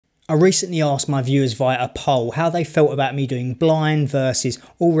I recently asked my viewers via a poll how they felt about me doing blind versus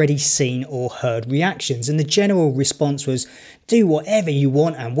already seen or heard reactions, and the general response was do whatever you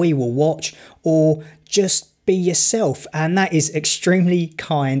want and we will watch, or just be yourself. And that is extremely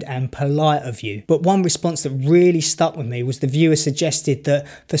kind and polite of you. But one response that really stuck with me was the viewer suggested that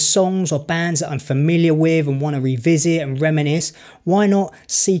for songs or bands that I'm familiar with and want to revisit and reminisce, why not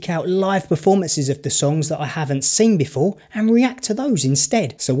seek out live performances of the songs that I haven't seen before and react to those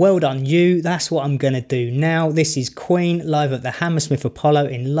instead. So well done you, that's what I'm going to do now. This is Queen live at the Hammersmith Apollo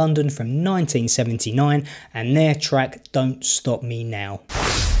in London from 1979 and their track Don't Stop Me Now.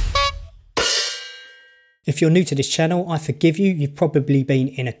 If you're new to this channel, I forgive you, you've probably been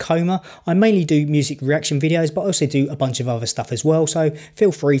in a coma. I mainly do music reaction videos, but I also do a bunch of other stuff as well, so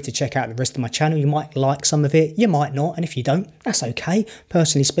feel free to check out the rest of my channel. You might like some of it, you might not, and if you don't, that's okay.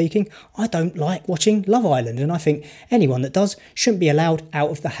 Personally speaking, I don't like watching Love Island, and I think anyone that does shouldn't be allowed out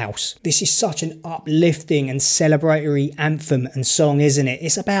of the house. This is such an uplifting and celebratory anthem and song, isn't it?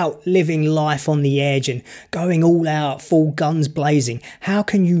 It's about living life on the edge and going all out, full guns blazing. How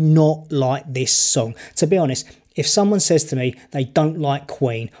can you not like this song? To be honest, if someone says to me they don't like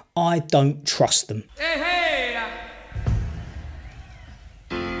Queen, I don't trust them. Hey, hey.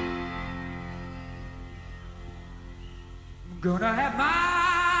 I'm gonna have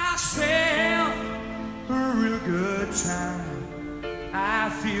myself a real good time. I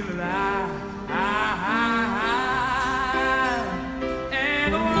feel alive.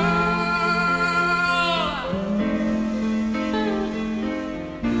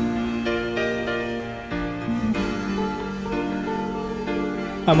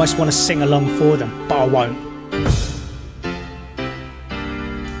 And I almost want to sing along for them, but I won't.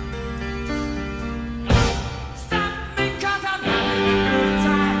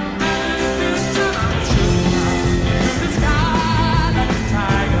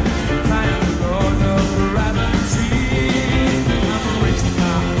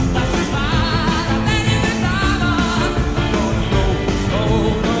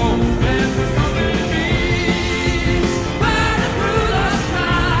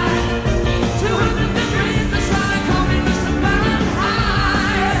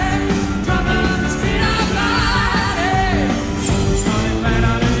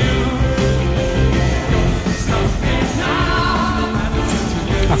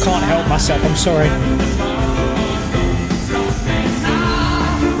 I can't help myself, I'm sorry.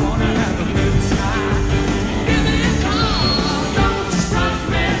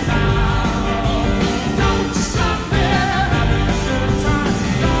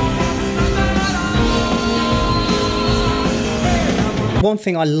 One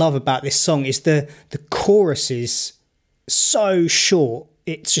thing I love about this song is the chorus is so short.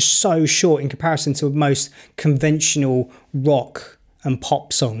 It's just so short in comparison to most conventional rock and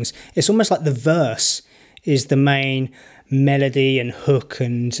pop songs. It's almost like the verse is the main melody and hook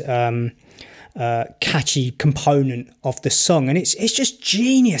and catchy component of the song, and it's just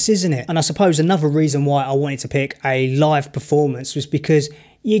genius, isn't it? And I suppose another reason why I wanted to pick a live performance was because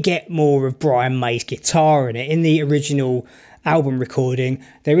you get more of Brian May's guitar in it. In the original album recording,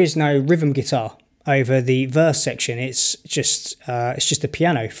 there is no rhythm guitar over the verse section. It's just a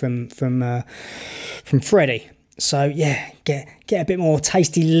piano from Freddie. So yeah, get a bit more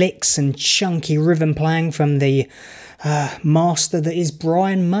tasty licks and chunky rhythm playing from the master that is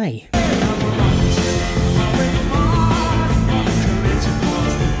Brian May.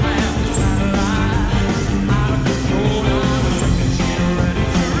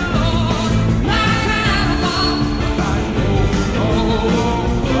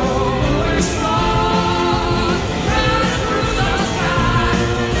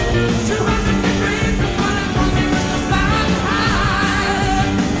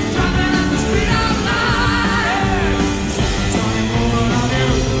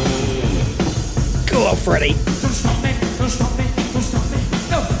 Freddie.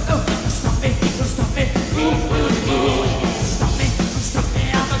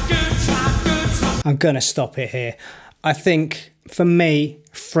 I'm gonna stop it here. I think for me,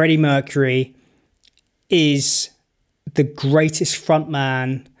 Freddie Mercury is the greatest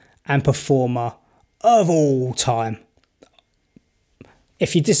frontman and performer of all time.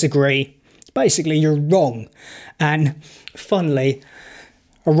 If you disagree, basically you're wrong. And funnily,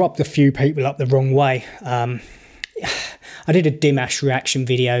 I rubbed a few people up the wrong way. I did a Dimash reaction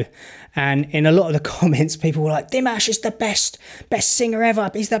video, and in a lot of the comments, people were like, Dimash is the best singer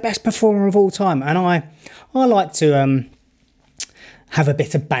ever. He's the best performer of all time. And I like to have a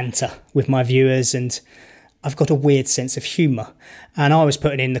bit of banter with my viewers, and I've got a weird sense of humour. And I was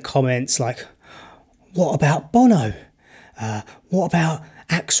putting in the comments like, what about Bono? What about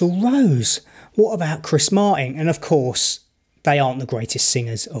Axl Rose? What about Chris Martin? And of course, they aren't the greatest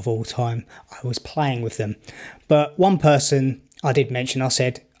singers of all time. I was playing with them. But one person I did mention, I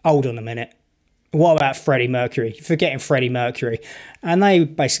said, hold on a minute. What about Freddie Mercury? You're forgetting Freddie Mercury. And they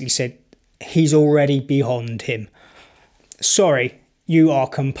basically said, he's already beyond him. Sorry, you are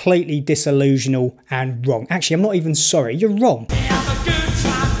completely disillusional and wrong. Actually, I'm not even sorry. You're wrong.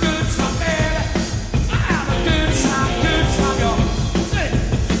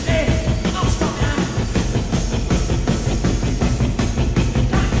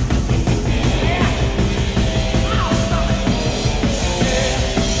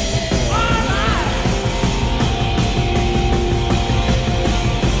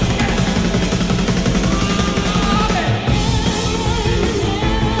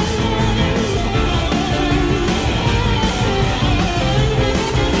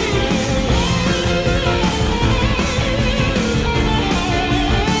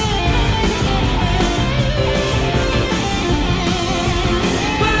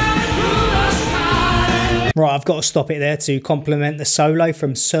 Right, I've got to stop it there to compliment the solo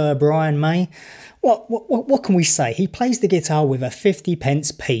from Sir Brian May. What can we say? He plays the guitar with a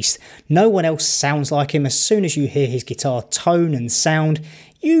 50p piece. No one else sounds like him. As soon as you hear his guitar tone and sound,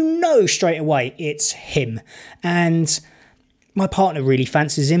 you know straight away it's him. And my partner really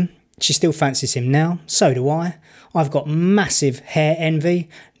fancies him. She still fancies him now. So do I. I've got massive hair envy.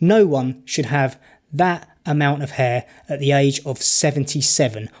 No one should have that amount of hair at the age of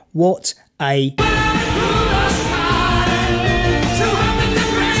 77. What a...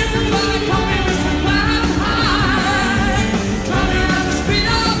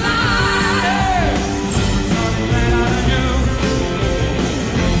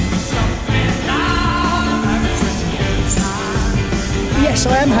 Yes,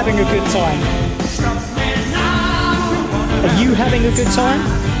 I am having a good time. Are you having a good time?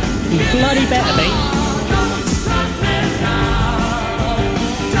 You bloody better be.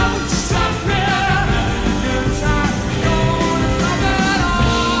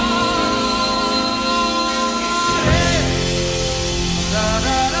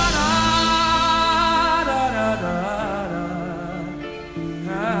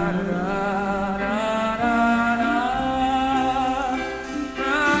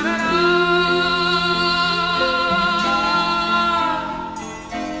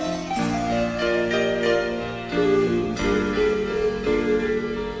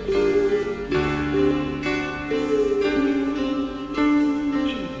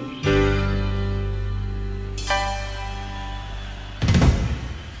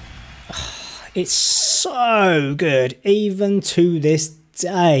 It's so good, even to this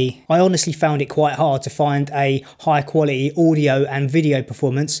day. I honestly found it quite hard to find a high quality audio and video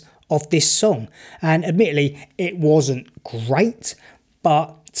performance of this song. And admittedly, it wasn't great,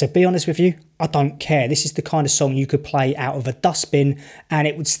 but to be honest with you, I don't care. This is the kind of song you could play out of a dustbin and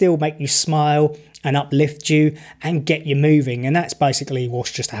it would still make you smile and uplift you and get you moving. And that's basically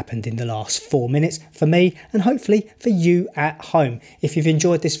what's just happened in the last 4 minutes for me and hopefully for you at home. If you've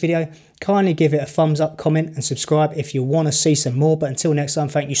enjoyed this video, kindly give it a thumbs up, comment and subscribe if you want to see some more. But until next time,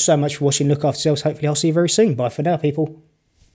 thank you so much for watching. Look after yourselves. Hopefully I'll see you very soon. Bye for now, people.